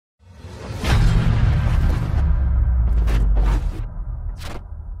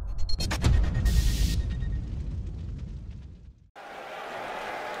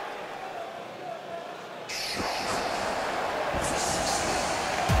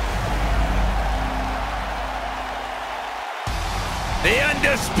The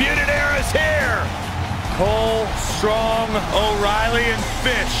Undisputed Era is here. Cole, Strong, O'Reilly, and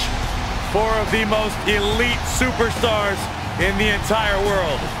Fish. Four of the most elite superstars in the entire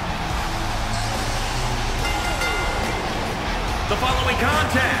world. The following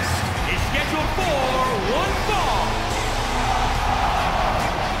contest is scheduled for one fall.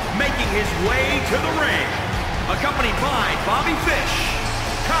 Making his way to the ring, accompanied by Bobby Fish,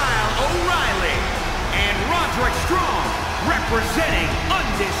 Kyle O'Reilly, and Roderick Strong, representing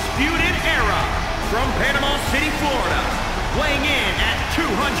Undisputed Era from Panama City, Florida, weighing in at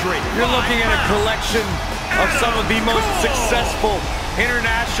 205 You're looking at a collection of some of the most successful,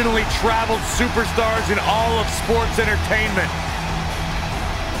 internationally traveled superstars in all of sports entertainment.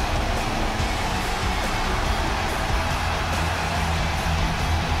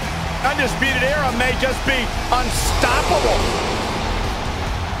 Undisputed Era may just be unstoppable.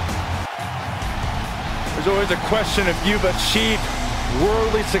 There's always a question if you've achieved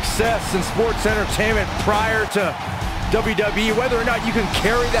worldly success in sports entertainment prior to WWE, whether or not you can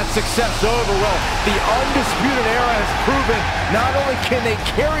carry that success over. Well, the Undisputed Era has proven not only can they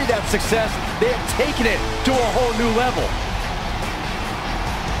carry that success, they have taken it to a whole new level.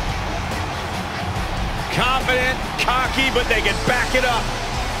 Confident, cocky, but they can back it up.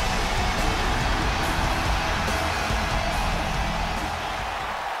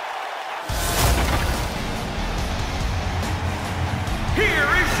 Here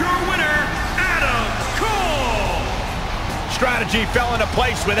is your winner, Adam Cole. Strategy fell into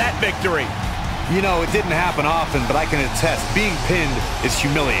place with that victory. You know, it didn't happen often, but I can attest, being pinned is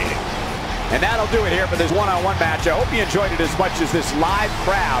humiliating. And that'll do it here for this one-on-one match. I hope you enjoyed it as much as this live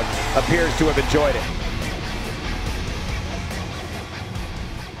crowd appears to have enjoyed it.